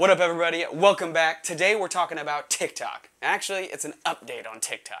What up, everybody? Welcome back. Today we're talking about TikTok. Actually, it's an update on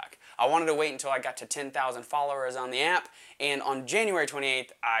TikTok. I wanted to wait until I got to 10,000 followers on the app, and on January 28th,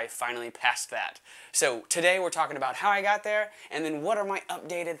 I finally passed that. So today we're talking about how I got there, and then what are my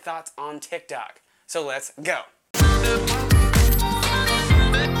updated thoughts on TikTok. So let's go.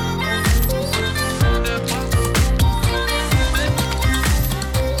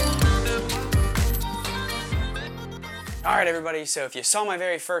 Alright everybody, so if you saw my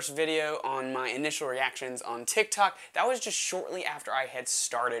very first video on my initial reactions on TikTok, that was just shortly after I had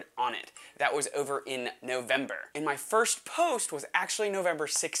started on it. That was over in November. And my first post was actually November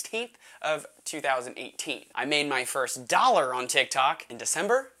 16th of 2018. I made my first dollar on TikTok in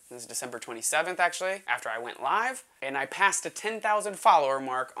December. This is December 27th actually, after I went live. And I passed the 10,000 follower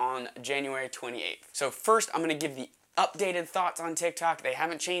mark on January 28th. So first I'm going to give the updated thoughts on TikTok. They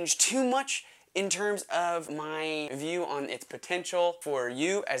haven't changed too much in terms of my view on its potential for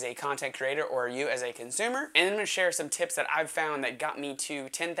you as a content creator or you as a consumer. And I'm going to share some tips that I've found that got me to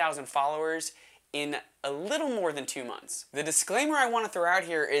 10,000 followers in a little more than 2 months. The disclaimer I want to throw out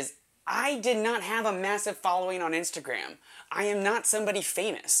here is I did not have a massive following on Instagram. I am not somebody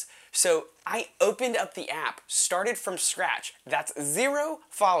famous. So I opened up the app, started from scratch. That's 0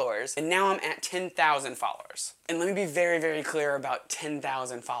 followers, and now I'm at 10,000 followers. And let me be very, very clear about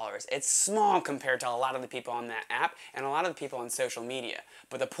 10,000 followers. It's small compared to a lot of the people on that app and a lot of the people on social media.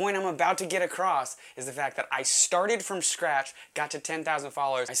 But the point I'm about to get across is the fact that I started from scratch, got to 10,000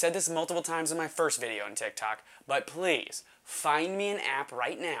 followers. I said this multiple times in my first video on TikTok, but please find me an app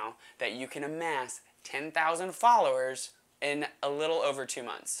right now that you can amass 10,000 followers in a little over 2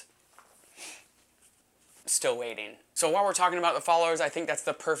 months. Still waiting. So while we're talking about the followers, I think that's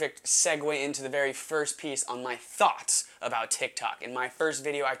the perfect segue into the very first piece on my thoughts about TikTok. In my first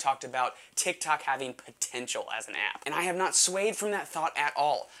video, I talked about TikTok having potential as an app. And I have not swayed from that thought at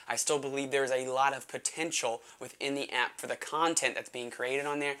all. I still believe there's a lot of potential within the app for the content that's being created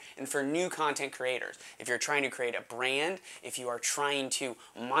on there and for new content creators. If you're trying to create a brand, if you are trying to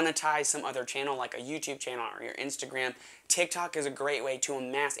monetize some other channel like a YouTube channel or your Instagram, TikTok is a great way to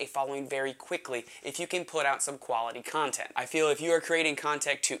amass a following very quickly if you can put out some quality content. I feel if you are creating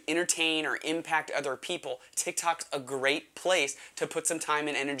content to entertain or impact other people, TikTok's a great place to put some time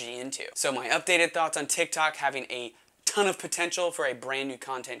and energy into. So my updated thoughts on TikTok having a ton of potential for a brand new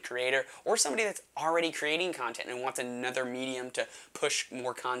content creator or somebody that's already creating content and wants another medium to push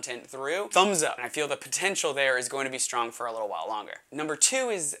more content through. Thumbs up. And I feel the potential there is going to be strong for a little while longer. Number 2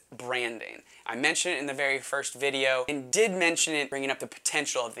 is branding. I mentioned it in the very first video and did mention it bringing up the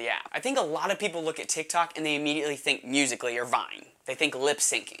potential of the app. I think a lot of people look at TikTok and they immediately think Musical.ly or Vine. They think lip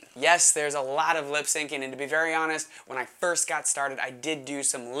syncing. Yes, there's a lot of lip syncing, and to be very honest, when I first got started, I did do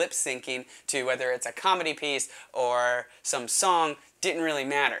some lip syncing to whether it's a comedy piece or some song. Didn't really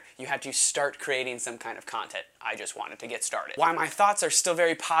matter. You had to start creating some kind of content. I just wanted to get started. Why my thoughts are still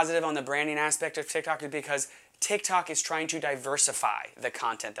very positive on the branding aspect of TikTok is because TikTok is trying to diversify the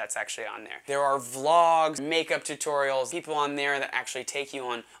content that's actually on there. There are vlogs, makeup tutorials, people on there that actually take you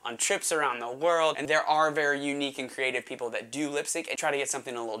on trips around the world, and there are very unique and creative people that do lip sync and try to get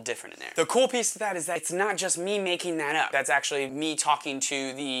something a little different in there. The cool piece of that is that it's not just me making that up. That's actually me talking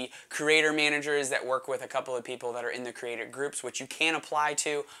to the creator managers that work with a couple of people that are in the creator groups, which you can apply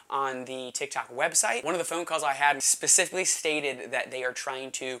to on the TikTok website. One of the phone calls I had specifically stated that they are trying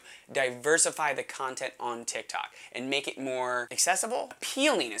to diversify the content on TikTok and make it more accessible.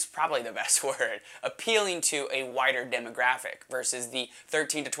 Appealing is probably the best word. Appealing to a wider demographic versus the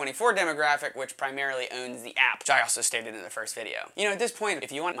 13 to 24 demographic, which primarily owns the app, which I also stated in the first video. You know, at this point,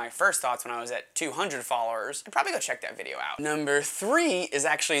 if you want my first thoughts when I was at 200 followers, I'd probably go check that video out. Number 3 is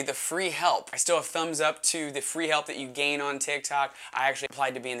actually the free help. I still have thumbs up to the free help that you gain on TikTok. I actually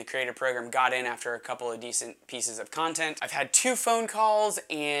applied to be in the creator program, got in after a couple of decent pieces of content. I've had 2 phone calls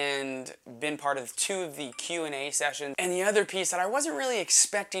and been part of 2 of the Q&A sessions. And the other piece that I wasn't really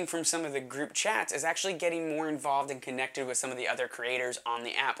expecting from some of the group chats is actually getting more involved and connected with some of the other creators on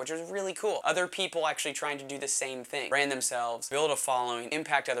the app, which was really cool. Other people actually trying to do the same thing. Brand themselves, build a following,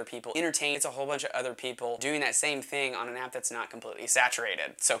 impact other people, entertain. It's a whole bunch of other people doing that same thing on an app that's not completely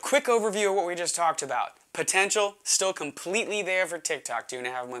saturated. So quick overview of what we just talked about. Potential still completely there for TikTok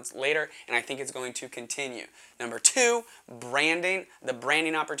 2.5 months later, and I think it's going to continue. Number 2, branding. The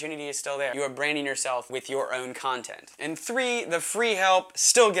branding opportunity is still there. You are branding yourself with your own content. And 3, the free help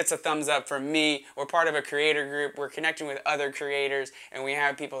still gets a thumbs up from me. We're part of a creator group. We're connecting with other creators, and we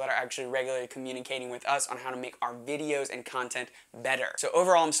have people that are actually regularly communicating with us on how to make our videos and content better. So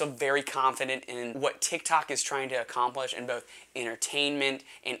overall, I'm still very confident in what TikTok is trying to accomplish in both entertainment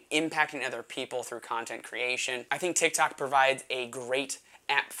and impacting other people through content creation. I think TikTok provides a great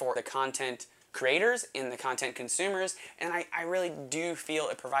app for the content creators and the content consumers, and I really do feel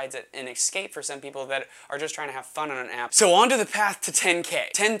it provides an escape for some people that are just trying to have fun on an app. So on to the path to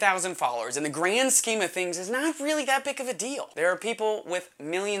 10K. 10,000 followers in the grand scheme of things is not really that big of a deal. There are people with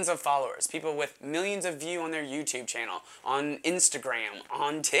millions of followers, people with millions of views on their YouTube channel, on Instagram,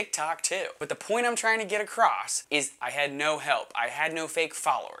 on TikTok too. But the point I'm trying to get across is I had no help. I had no fake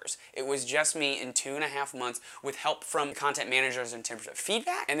followers. It was just me in 2.5 months with help from content managers in terms of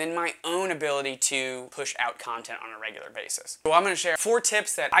feedback, and then my own ability to push out content on a regular basis. So I'm going to share 4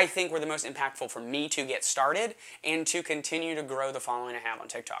 tips that I think were the most impactful for me to get started and to continue to grow the following I have on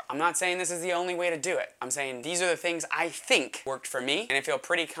TikTok. I'm not saying this is the only way to do it. I'm saying these are the things I think worked for me, and I feel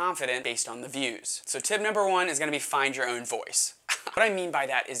pretty confident based on the views. So tip number 1 is going to be find your own voice. What I mean by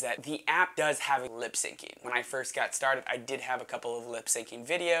that is that the app does have lip syncing. When I first got started, I did have a couple of lip syncing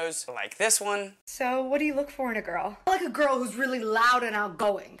videos, like this one. So what do you look for in a girl? I like a girl who's really loud and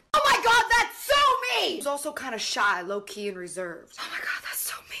outgoing. Oh my god, that's so me! Who's also kind of shy, low-key, and reserved. Oh my god, that's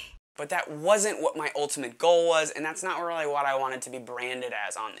so me. But that wasn't what my ultimate goal was, and that's not really what I wanted to be branded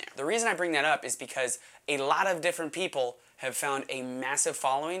as on there. The reason I bring that up is because a lot of different people have found a massive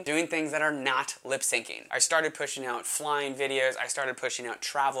following doing things that are not lip syncing. I started pushing out flying videos, I started pushing out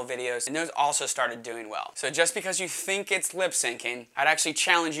travel videos, and those also started doing well. So just because you think it's lip syncing, I'd actually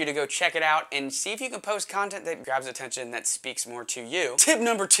challenge you to go check it out and see if you can post content that grabs attention, that speaks more to you. Tip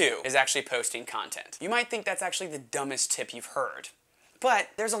number 2 is actually posting content. You might think that's actually the dumbest tip you've heard, but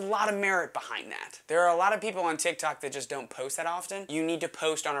there's a lot of merit behind that. There are a lot of people on TikTok that just don't post that often. You need to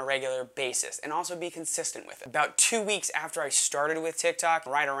post on a regular basis and also be consistent with it. About 2 weeks after I started with TikTok,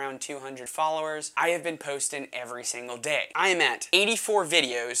 right around 200 followers, I have been posting every single day. I am at 84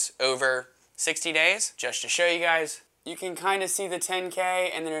 videos over 60 days. Just to show you guys, you can kind of see the 10K,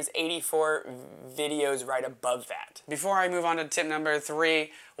 and then there's 84 videos right above that. Before I move on to tip number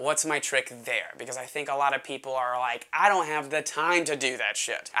 3, what's my trick there? Because I think a lot of people are like, I don't have the time to do that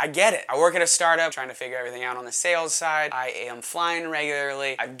shit. I get it. I work at a startup, trying to figure everything out on the sales side. I am flying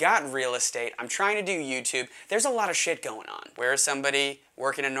regularly. I've got real estate. I'm trying to do YouTube. There's a lot of shit going on. Where is somebody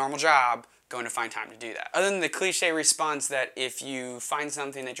working a normal job going to find time to do that? Other than the cliche response that if you find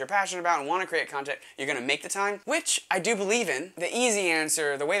something that you're passionate about and want to create content, you're going to make the time, which I do believe in. The easy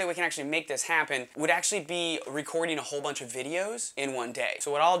answer, the way that we can actually make this happen, would actually be recording a whole bunch of videos in one day. So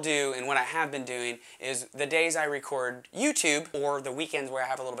what I'll do, and what I have been doing, is the days I record YouTube, or the weekends where I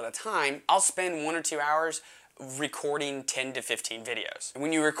have a little bit of time, I'll spend 1 or 2 hours recording 10 to 15 videos. And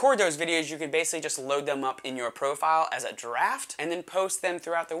when you record those videos, you can basically just load them up in your profile as a draft and then post them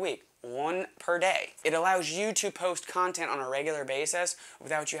throughout the week. 1 per day. It allows you to post content on a regular basis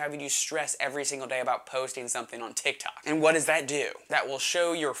without you having to stress every single day about posting something on TikTok. And what does that do? That will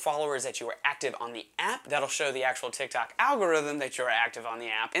show your followers that you are active on the app. That'll show the actual TikTok algorithm that you're active on the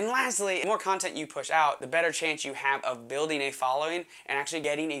app. And lastly, the more content you push out, the better chance you have of building a following and actually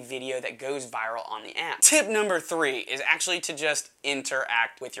getting a video that goes viral on the app. Tip number 3 is actually to just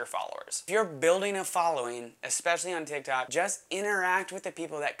interact with your followers. If you're building a following, especially on TikTok, just interact with the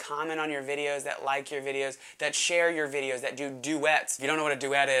people that comment on your videos, that like your videos, that share your videos, that do duets. If you don't know what a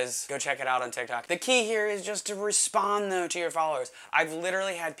duet is, go check it out on TikTok. The key here is just to respond though to your followers. I've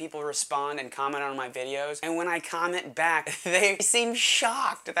literally had people respond and comment on my videos, and when I comment back, they seem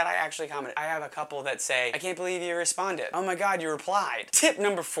shocked that I actually commented. I have a couple that say, I can't believe you responded. Oh my god, you replied. Tip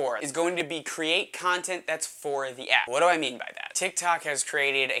number 4 is going to be create content that's for the app. What do I mean by that? TikTok has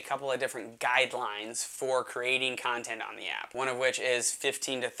created a couple of different guidelines for creating content on the app, one of which is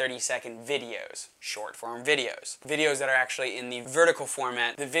 15 to 30-second videos, short form videos. Videos that are actually in the vertical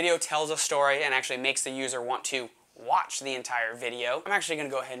format. The video tells a story and actually makes the user want to watch the entire video. I'm actually going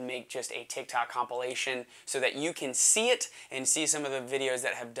to go ahead and make just a TikTok compilation so that you can see it and see some of the videos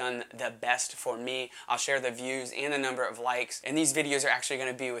that have done the best for me. I'll share the views and the number of likes, and these videos are actually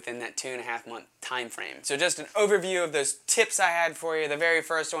going to be within that 2.5 month time frame. So just an overview of those tips I had for you. The very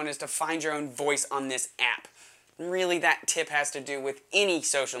first one is to find your own voice on this app. Really, that tip has to do with any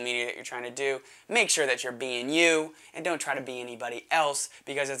social media that you're trying to do. Make sure that you're being you, and don't try to be anybody else,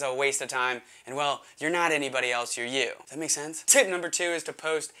 because it's a waste of time, and well, you're not anybody else, you're you. Does that make sense? Tip number 2 is to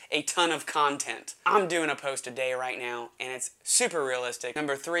post a ton of content. I'm doing a post a day right now, and it's super realistic.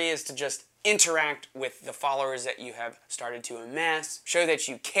 Number 3 is to just interact with the followers that you have started to amass. Show that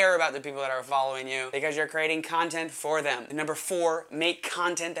you care about the people that are following you, because you're creating content for them. And number 4, make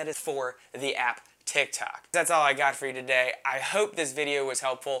content that is for the app TikTok. That's all I got for you today. I hope this video was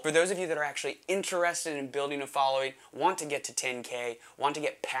helpful. For those of you that are actually interested in building a following, want to get to 10K, want to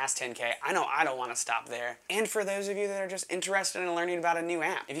get past 10K, I know I don't want to stop there. And for those of you that are just interested in learning about a new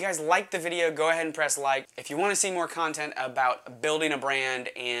app. If you guys liked the video, go ahead and press like. If you want to see more content about building a brand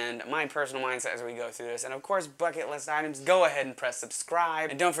and my personal mindset as we go through this, and of course bucket list items, go ahead and press subscribe.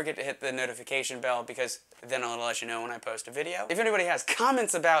 And don't forget to hit the notification bell because then I'll let you know when I post a video. If anybody has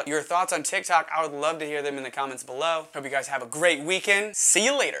comments about your thoughts on TikTok, I would love to hear them in the comments below. Hope you guys have a great weekend. See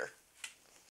you later.